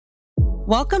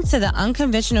Welcome to the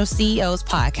Unconventional CEOs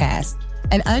podcast,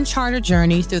 an uncharted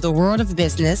journey through the world of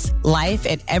business, life,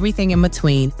 and everything in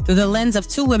between through the lens of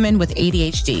two women with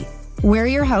ADHD. We're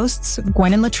your hosts,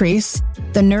 Gwen and Latrice,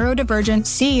 the neurodivergent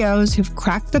CEOs who've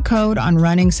cracked the code on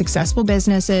running successful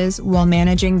businesses while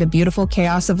managing the beautiful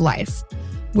chaos of life.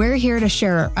 We're here to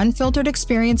share our unfiltered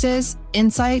experiences,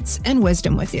 insights, and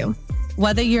wisdom with you.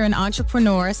 Whether you're an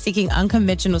entrepreneur seeking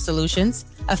unconventional solutions,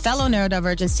 a fellow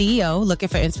neurodivergent CEO looking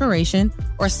for inspiration,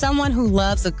 or someone who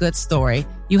loves a good story,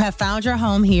 you have found your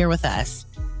home here with us.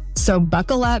 So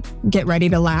buckle up, get ready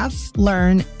to laugh,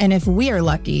 learn, and if we are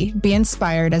lucky, be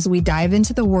inspired as we dive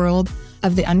into the world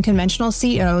of the unconventional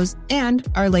CEOs and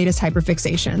our latest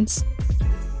hyperfixations.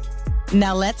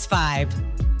 Now let's vibe.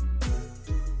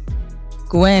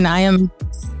 Gwen, I am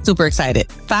super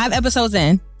excited. 5 episodes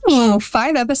in. Oh,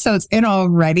 5 episodes in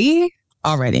already?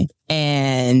 Already.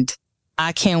 And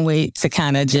I can't wait to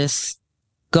kind of just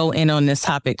go in on this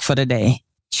topic for the day.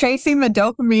 Chasing the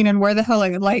dopamine and where the hell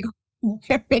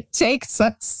where it takes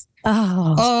us.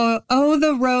 Oh,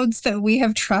 the roads that we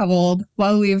have traveled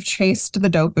while we've chased the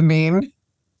dopamine.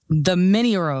 The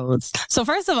many roads. So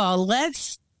first of all,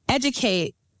 let's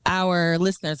educate our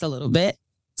listeners a little bit.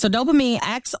 So dopamine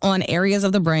acts on areas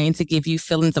of the brain to give you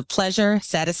feelings of pleasure,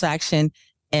 satisfaction,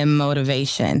 and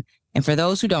motivation. And for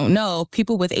those who don't know,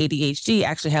 people with ADHD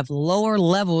actually have lower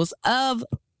levels of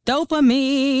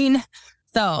dopamine.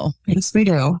 So yes, we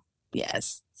do.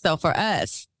 Yes. So for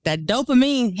us, that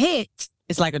dopamine hit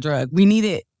is like a drug. We need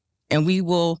it, and we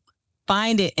will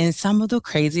find it in some of the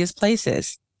craziest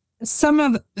places. Some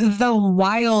of the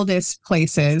wildest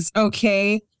places,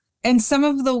 okay? And some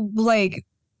of the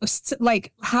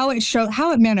how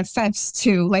it manifests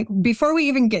too. Before we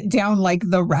even get down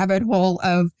the rabbit hole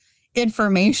of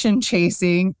information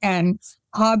chasing and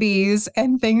hobbies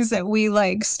and things that we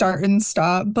start and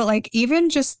stop, but even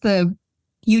just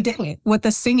you did it with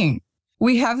the singing.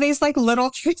 We have these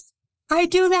little tricks. I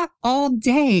do that all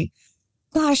day.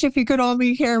 Gosh, if you could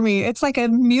only hear me. It's like a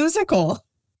musical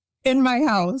in my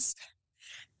house.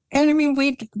 And I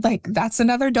mean, that's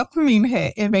another dopamine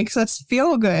hit. It makes us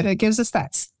feel good. It gives us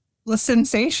that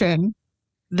sensation.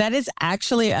 That is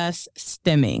actually us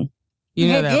stimming. You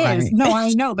know that, it is. right? No, I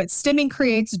know, but stimming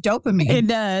creates dopamine. It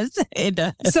does. It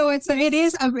does. So it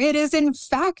is in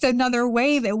fact another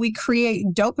way that we create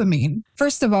dopamine.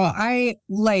 First of all, I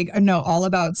know all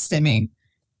about stimming,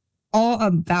 all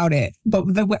about it. But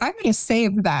I'm going to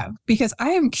save that because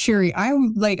I am curious. I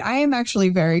am actually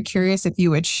very curious if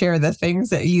you would share the things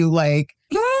that you like.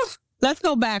 Let's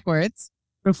go backwards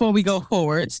before we go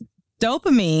forwards.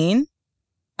 Dopamine,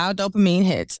 our dopamine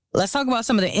hits. Let's talk about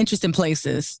some of the interesting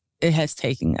places it has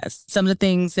taken us. Some of the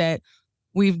things that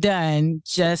we've done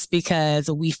just because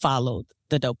we followed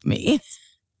the dopamine.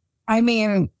 I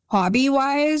mean,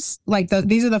 hobby-wise,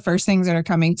 these are the first things that are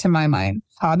coming to my mind.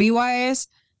 Hobby-wise,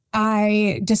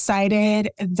 I decided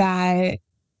that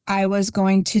I was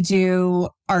going to do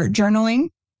art journaling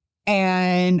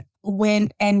and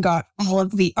went and got all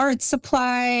of the art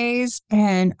supplies.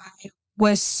 And I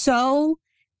was so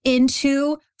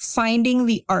into finding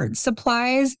the art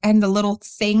supplies and the little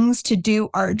things to do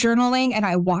art journaling. And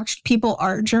I watched people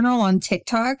art journal on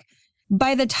TikTok.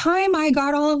 By the time I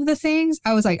got all of the things,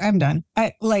 I was like, I'm done.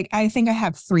 I think I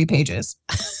have 3 pages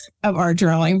of art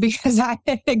journaling because I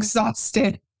had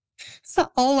exhausted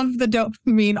all of the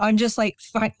dopamine on just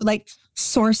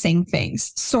sourcing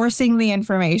things, sourcing the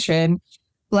information,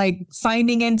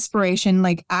 finding inspiration.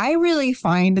 I really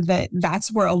find that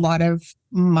that's where a lot of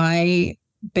my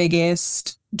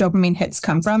biggest dopamine hits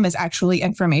come from, is actually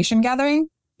information gathering.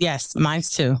 Yes, mine's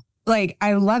too.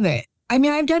 I love it. I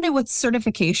mean, I've done it with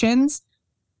certifications.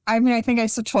 I mean, I think I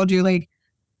told you,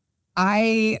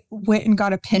 I went and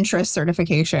got a Pinterest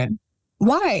certification.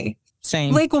 Why?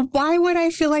 Same. Why would I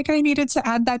feel like I needed to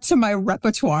add that to my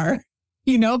repertoire?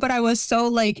 But I was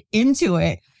so into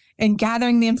it and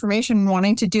gathering the information and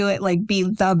wanting to do it, be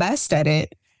the best at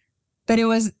it. But it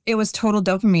was total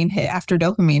dopamine hit after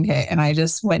dopamine hit. And I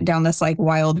just went down this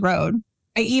wild road.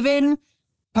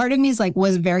 Part of me is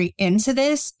was very into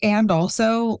this. And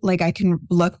also I can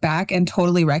look back and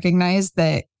totally recognize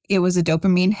that it was a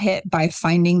dopamine hit by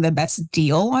finding the best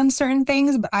deal on certain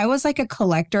things. But I was a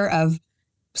collector of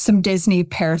some Disney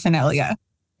paraphernalia.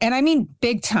 And I mean,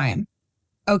 big time.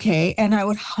 Okay. And I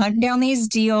would hunt down these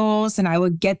deals and I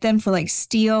would get them for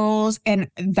steals. And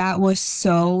that was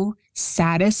so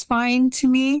satisfying to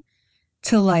me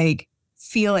to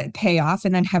feel it pay off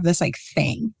and then have this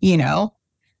thing,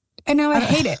 And now I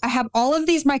hate it. I have all of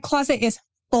these. My closet is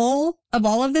full of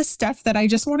all of this stuff that I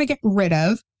just want to get rid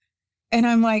of. And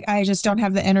I'm I just don't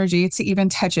have the energy to even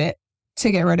touch it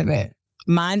to get rid of it.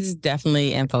 Mine's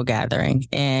definitely info gathering.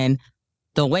 And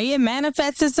the way it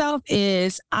manifests itself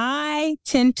is I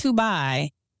tend to buy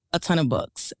a ton of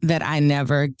books that I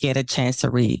never get a chance to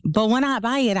read. But when I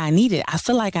buy it, I need it. I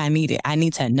feel like I need it. I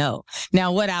need to know.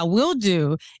 Now, what I will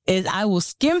do is I will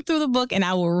skim through the book and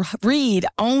I will read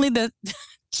only the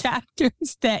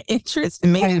chapters that interest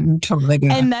me. I'm totally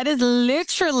good. And that is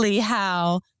literally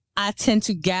how I tend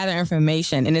to gather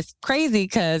information. And it's crazy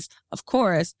because, of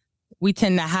course, we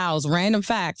tend to house random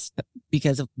facts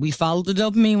because we followed the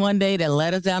dopamine one day that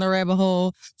led us down a rabbit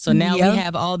hole. So now we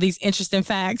have all these interesting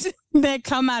facts that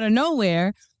come out of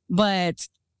nowhere. But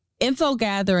info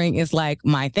gathering is like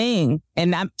my thing.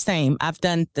 And I'm saying I've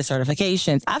done the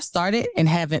certifications. I've started and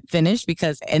haven't finished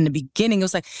because in the beginning it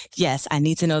was like, yes, I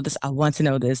need to know this. I want to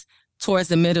know this. Towards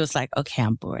the middle, it's like, okay,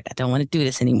 I'm bored. I don't want to do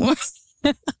this anymore.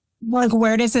 Like,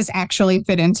 where does this actually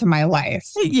fit into my life?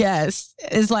 Yes.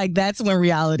 It's like, that's when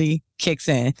reality kicks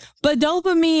in. But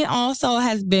dopamine also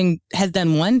has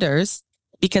done wonders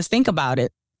because think about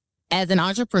it. As an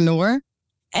entrepreneur,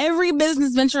 every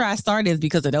business venture I started is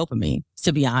because of dopamine,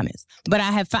 to be honest. But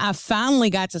I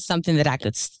finally got to something that I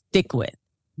could stick with.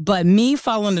 But me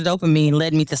following the dopamine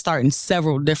led me to starting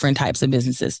several different types of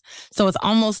businesses. So it's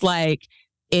almost like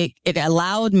it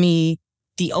allowed me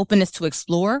the openness to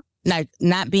explore.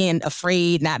 Not being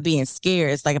afraid, not being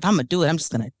scared. It's like, if I'm going to do it, I'm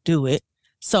just going to do it.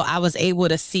 So I was able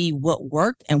to see what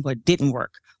worked and what didn't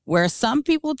work. Where some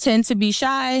people tend to be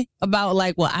shy about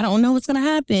like, well, I don't know what's going to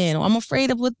happen. Or I'm afraid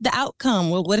of what the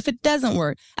outcome. Well, what if it doesn't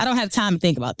work? I don't have time to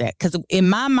think about that. Because in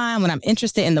my mind, when I'm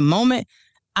interested in the moment,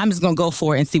 I'm just going to go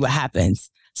for it and see what happens.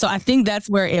 So I think that's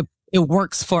where it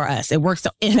works for us. It works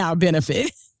in our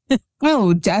benefit.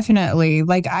 Oh, definitely.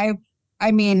 Like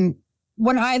I mean,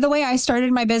 the way I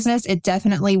started my business, it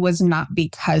definitely was not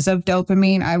because of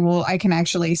dopamine. I can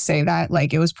actually say that.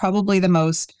 Like, it was probably the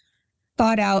most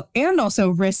thought out and also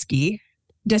risky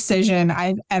decision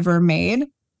I've ever made.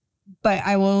 But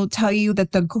I will tell you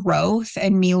that the growth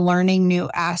and me learning new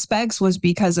aspects was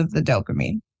because of the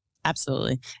dopamine.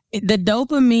 Absolutely. The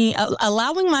dopamine,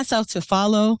 allowing myself to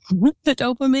follow the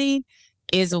dopamine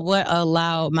is what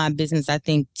allowed my business, I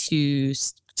think, to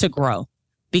grow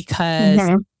because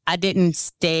I didn't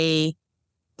stay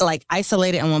like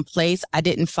isolated in one place. I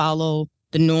didn't follow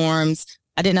the norms.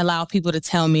 I didn't allow people to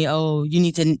tell me, oh, you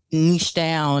need to niche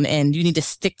down and you need to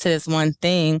stick to this one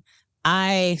thing.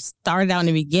 I started out in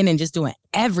the beginning just doing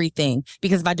everything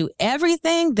because if I do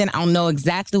everything, then I'll know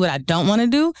exactly what I don't want to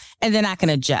do and then I can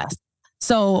adjust.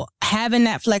 So having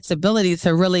that flexibility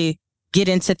to really get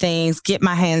into things, get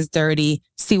my hands dirty,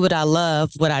 see what I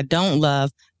love, what I don't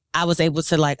love, I was able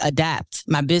to like adapt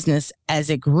my business as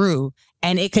it grew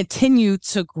and it continued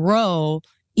to grow,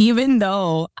 even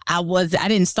though I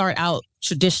didn't start out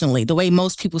traditionally the way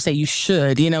most people say you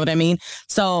should, you know what I mean?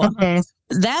 So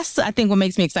that's, I think what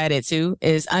makes me excited too,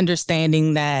 is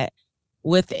understanding that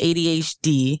with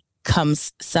ADHD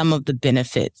comes some of the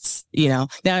benefits, you know?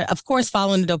 Now, of course,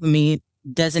 following the dopamine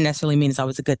doesn't necessarily mean it's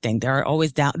always a good thing.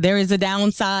 There is a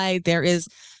downside. There is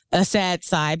a sad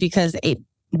side because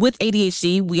with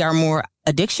ADHD, we are more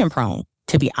addiction prone,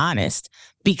 to be honest,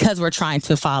 because we're trying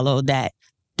to follow that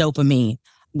dopamine,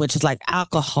 which is like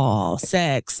alcohol,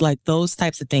 sex, like those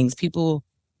types of things. People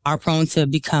are prone to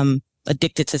become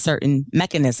addicted to certain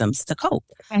mechanisms to cope.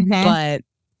 But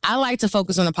I like to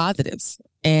focus on the positives.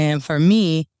 And for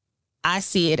me, I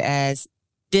see it as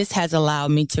this has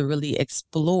allowed me to really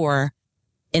explore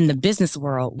in the business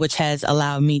world, which has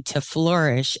allowed me to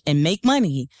flourish and make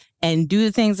money and do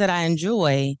the things that I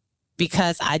enjoy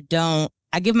because I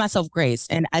give myself grace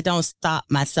and I don't stop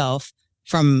myself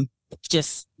from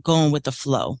just going with the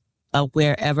flow of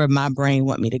wherever my brain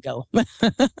want me to go.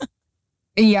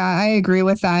 Yeah, I agree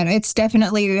with that. It's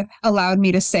definitely allowed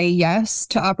me to say yes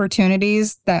to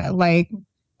opportunities that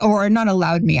or not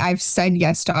allowed me. I've said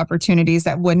yes to opportunities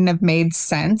that wouldn't have made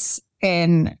sense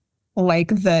in like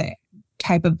the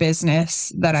type of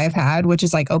business that I've had, which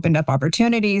is like opened up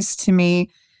opportunities to me.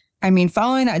 I mean,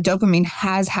 following that dopamine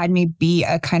has had me be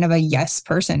a kind of a yes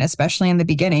person, especially in the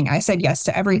beginning. I said yes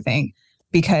to everything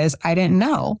because I didn't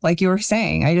know, like you were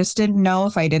saying, I just didn't know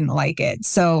if I didn't like it.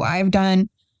 So I've done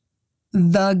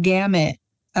the gamut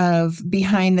of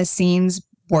behind the scenes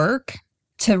work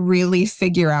to really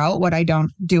figure out what I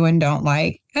don't do and don't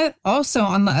like. And also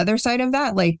on the other side of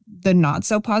that, like the not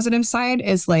so positive side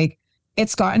is like,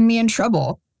 it's gotten me in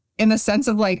trouble in the sense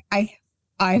of like,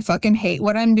 I fucking hate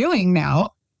what I'm doing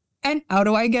now. And how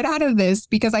do I get out of this?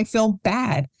 Because I feel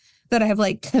bad that I have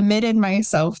like committed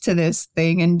myself to this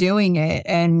thing and doing it.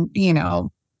 And, you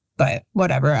know, but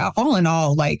whatever, all in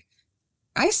all, like,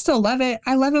 I still love it.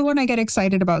 I love it when I get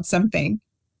excited about something.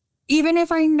 even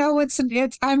if I know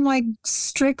I'm like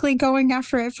strictly going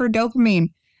after it for dopamine.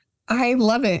 I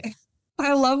love it.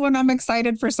 I love when I'm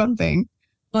excited for something.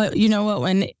 But you know what?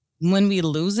 When we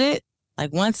lose it,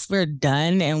 like once we're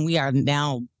done and we are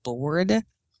now bored,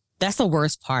 that's the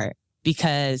worst part.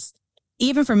 Because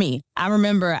even for me, I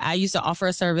remember I used to offer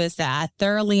a service that I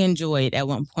thoroughly enjoyed at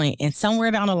one point, and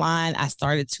somewhere down the line, I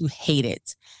started to hate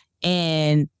it.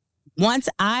 And once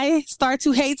I start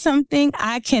to hate something,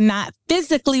 I cannot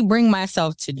physically bring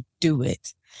myself to do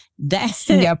it.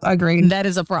 Yep, agreed. That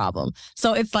is a problem.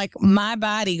 So it's like my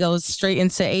body goes straight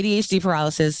into ADHD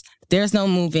paralysis. There's no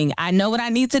moving. I know what I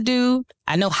need to do.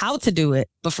 I know how to do it.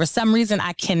 But for some reason,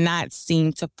 I cannot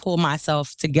seem to pull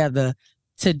myself together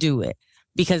to do it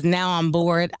because now I'm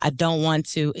bored. I don't want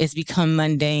to. It's become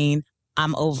mundane.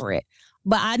 I'm over it.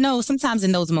 But I know sometimes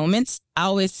in those moments,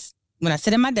 when I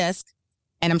sit at my desk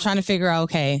and I'm trying to figure out,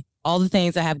 okay, all the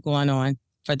things I have going on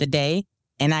for the day,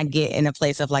 and I get in a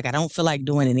place of like, I don't feel like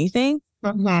doing anything.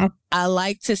 Mm-hmm. I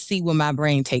like to see where my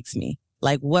brain takes me,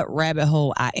 like what rabbit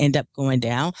hole I end up going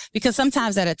down, because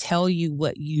sometimes that'll tell you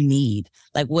what you need,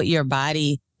 like what your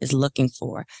body is looking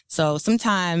for. So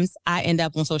sometimes I end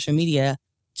up on social media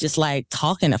just like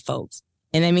talking to folks.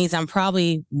 And that means I'm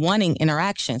probably wanting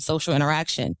interaction, social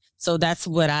interaction. So that's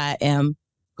what I am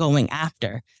going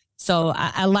after. So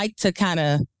I like to kind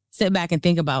of sit back and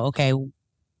think about, okay,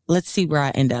 let's see where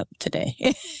I end up today.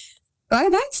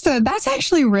 That's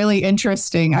actually really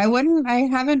interesting. I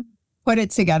haven't put it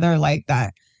together like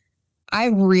that. I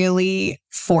really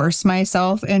force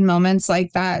myself in moments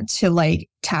like that to like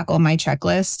tackle my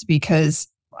checklist because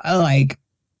like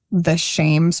the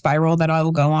shame spiral that I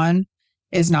will go on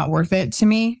is not worth it to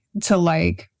me to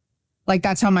like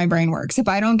that's how my brain works. If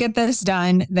I don't get this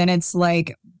done, then it's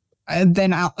like,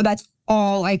 that's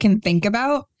all I can think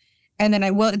about. And then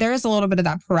there is a little bit of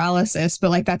that paralysis,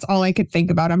 but like, that's all I could think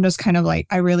about. I'm just kind of like,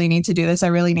 I really need to do this. I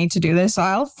really need to do this. So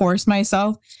I'll force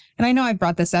myself. And I know I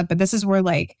brought this up, but this is where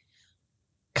like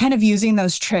kind of using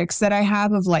those tricks that I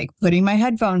have of like putting my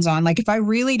headphones on. Like if I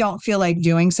really don't feel like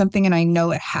doing something and I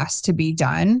know it has to be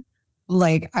done,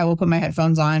 like I will put my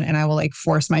headphones on and I will like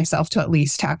force myself to at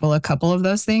least tackle a couple of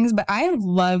those things. But I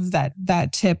love that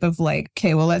tip of like,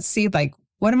 okay, well, let's see, like,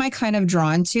 what am I kind of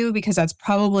drawn to? Because that's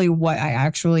probably what I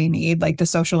actually need, like the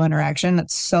social interaction.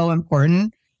 That's so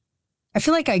important. I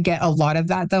feel like I get a lot of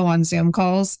that though on Zoom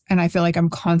calls, and I feel like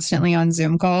I'm constantly on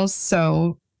Zoom calls.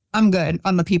 So I'm good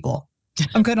on the people.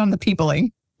 I'm good on the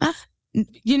peopling.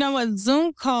 You know what?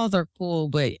 Zoom calls are cool,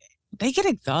 but they get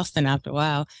exhausting after a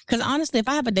while. Because honestly, if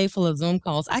I have a day full of Zoom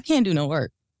calls, I can't do no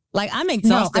work. Like I'm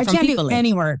exhausted from peopling. Do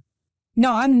any work.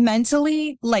 No, I'm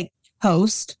mentally like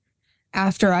toast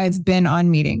after I've been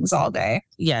on meetings all day.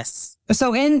 Yes.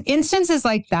 So in instances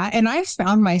like that, and I've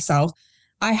found myself,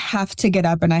 I have to get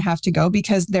up and I have to go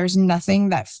because there's nothing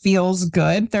that feels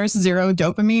good. There's zero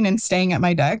dopamine in staying at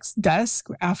my desk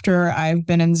after I've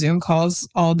been in Zoom calls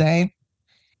all day.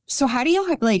 So how do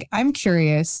you, like, I'm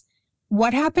curious,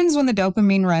 what happens when the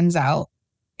dopamine runs out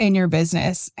in your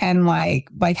business? And like,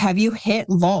 have you hit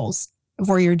lulls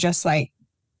where you're just like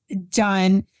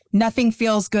done? Nothing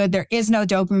feels good. There is no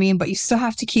dopamine, but you still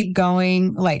have to keep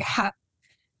going. Like, how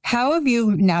have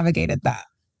you navigated that?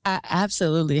 I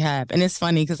absolutely have. And it's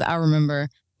funny because I remember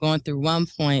going through one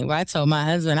point where I told my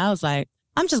husband, I was like,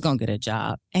 I'm just going to get a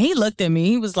job. And he looked at me.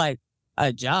 He was like,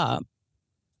 a job?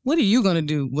 What are you going to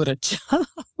do with a job?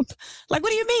 Like, what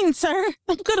do you mean, sir?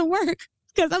 I'm going to work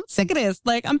because I'm sick of this.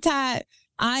 Like, I'm tired.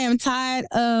 I am tired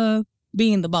of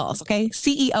being the boss, okay?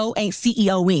 CEO ain't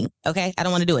CEOing, okay? I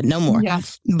don't want to do it no more. Yeah.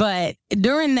 But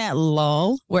during that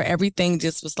lull where everything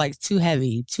just was like too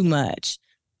heavy, too much,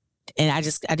 and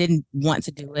I didn't want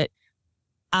to do it,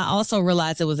 I also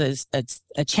realized it was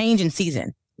a change in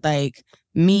season. Like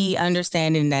me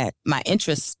understanding that my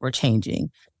interests were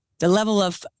changing. The level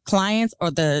of clients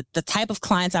or the type of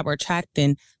clients I were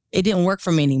attracting, it didn't work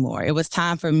for me anymore. It was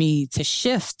time for me to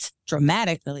shift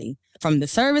dramatically from the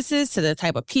services to the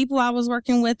type of people I was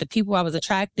working with, the people I was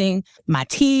attracting, my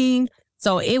team.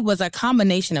 So it was a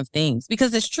combination of things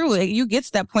because it's true. You get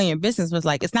to that point in your business was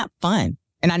like, it's not fun.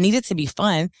 And I need it to be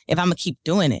fun if I'm going to keep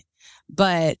doing it.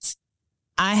 But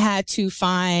I had to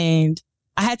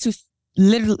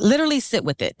literally sit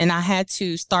with it. And I had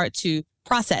to start to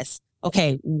process,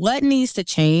 okay, what needs to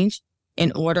change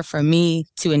in order for me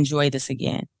to enjoy this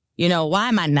again? You know, why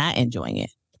am I not enjoying it?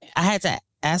 I had to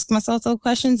ask myself those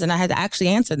questions and I had to actually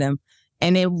answer them.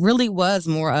 And it really was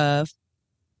more of,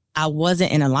 I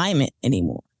wasn't in alignment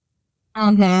anymore.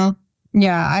 Uh-huh.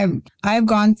 Yeah, I've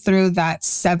gone through that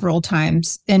several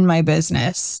times in my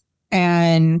business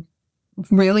and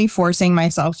really forcing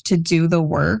myself to do the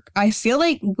work. I feel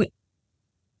like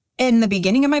in the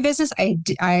beginning of my business,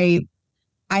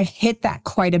 I hit that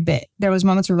quite a bit. There was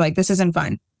moments where like, this isn't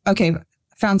fun. Okay,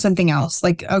 found something else.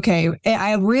 Like, okay,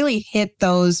 I really hit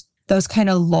those kind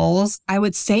of lulls, I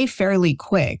would say fairly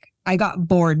quick. I got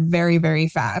bored very, very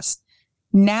fast.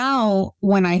 Now,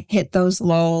 when I hit those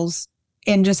lulls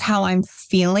and just how I'm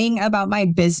feeling about my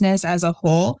business as a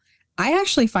whole, I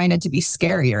actually find it to be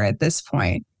scarier at this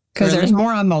point because there's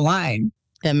more on the line.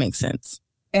 That makes sense.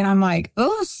 And I'm like,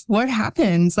 oh, what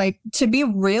happens? Like, to be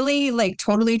really like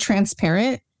totally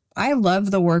transparent, I love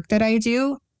the work that I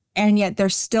do. And yet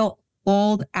there's still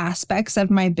old aspects of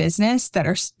my business that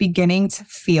are beginning to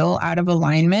feel out of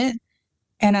alignment.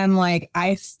 And I'm like,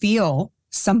 I feel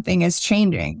something is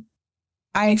changing.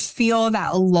 I feel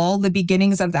that lull, the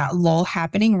beginnings of that lull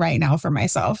happening right now for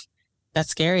myself. That's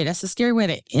scary. That's a scary way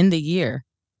to end the year.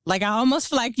 Like, I almost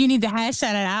feel like you need to hash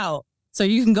that out so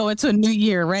you can go into a new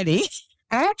year ready.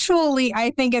 Actually,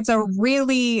 I think it's a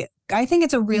really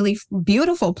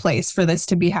beautiful place for this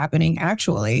to be happening,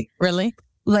 actually. Really?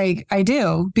 Like, I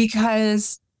do,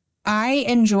 because I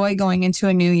enjoy going into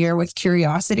a new year with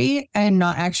curiosity and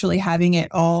not actually having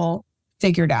it all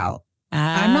figured out.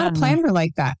 I'm not a planner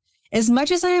like that. As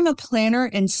much as I am a planner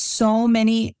in so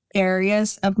many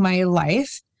areas of my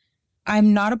life,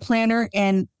 I'm not a planner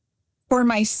and for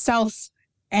myself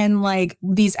and like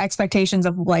these expectations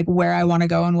of like where I want to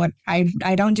go and what I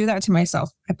don't do that to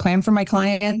myself. I plan for my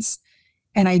clients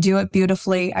and I do it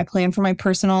beautifully. I plan for my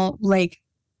personal, like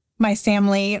my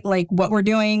family, like what we're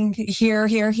doing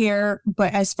here.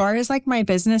 But as far as like my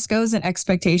business goes and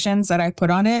expectations that I put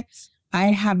on it, I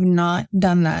have not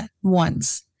done that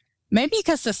once. Maybe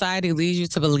because society leads you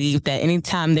to believe that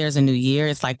anytime there's a new year,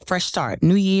 it's like fresh start,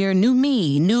 new year, new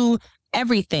me, new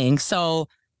everything. So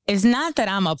it's not that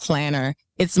I'm a planner.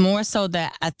 It's more so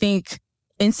that I think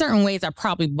in certain ways, I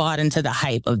probably bought into the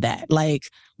hype of that. Like,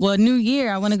 well, new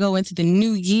year, I want to go into the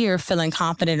new year feeling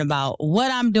confident about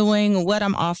what I'm doing, what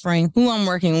I'm offering, who I'm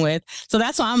working with. So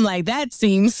that's why I'm like, that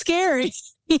seems scary.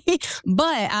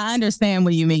 But I understand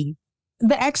what you mean.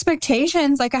 The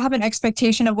expectations, like I have an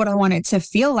expectation of what I want it to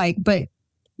feel like. But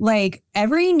like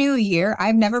every new year,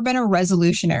 I've never been a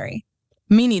resolutionary.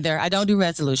 Me neither. I don't do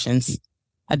resolutions.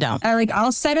 I don't.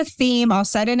 I'll set a theme, I'll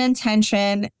set an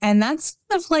intention. And that's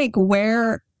kind of like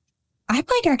where I'm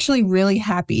like actually really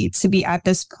happy to be at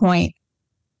this point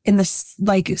in this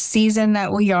like season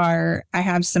that we are. I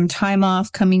have some time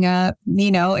off coming up,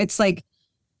 it's like,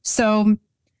 so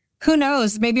who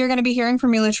knows? Maybe you're going to be hearing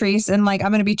from me, Latrice, and like,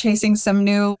 I'm going to be chasing some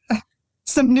new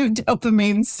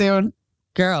dopamine soon.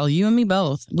 Girl, you and me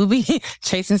both. We'll be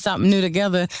chasing something new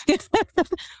together.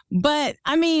 But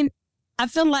I mean, I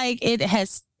feel like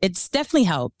it's definitely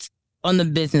helped on the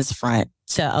business front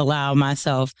to allow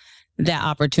myself that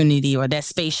opportunity or that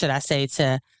space, should I say,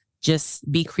 to just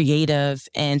be creative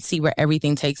and see where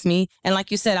everything takes me. And like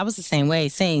you said, I was the same way,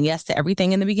 saying yes to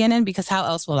everything in the beginning, because how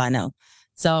else will I know?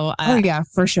 So yeah,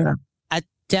 for sure. I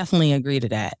definitely agree to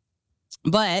that.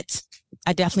 But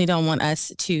I definitely don't want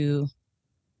us to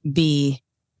be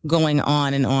going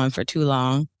on and on for too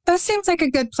long. That seems like a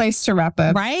good place to wrap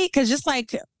up. Right? Because just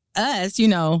like us,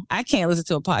 I can't listen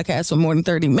to a podcast for more than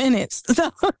 30 minutes.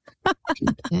 So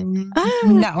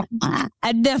no,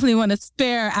 I definitely want to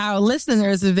spare our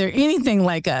listeners if they're anything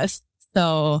like us.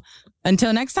 So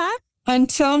until next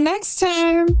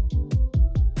time.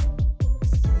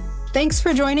 Thanks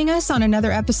for joining us on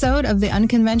another episode of The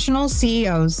Unconventional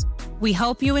CEOs. We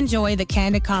hope you enjoy the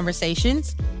candid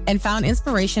conversations and found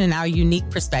inspiration in our unique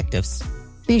perspectives.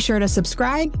 Be sure to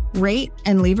subscribe, rate,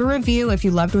 and leave a review if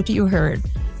you loved what you heard.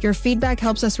 Your feedback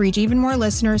helps us reach even more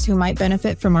listeners who might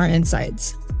benefit from our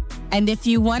insights. And if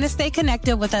you want to stay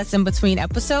connected with us in between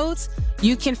episodes,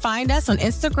 you can find us on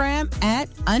Instagram at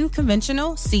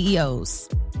Unconventional CEOs.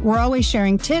 We're always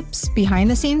sharing tips,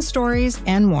 behind-the-scenes stories,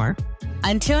 and more.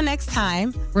 Until next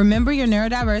time, remember your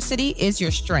neurodiversity is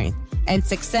your strength, and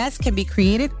success can be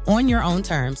created on your own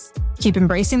terms. Keep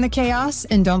embracing the chaos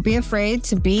and don't be afraid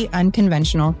to be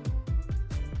unconventional.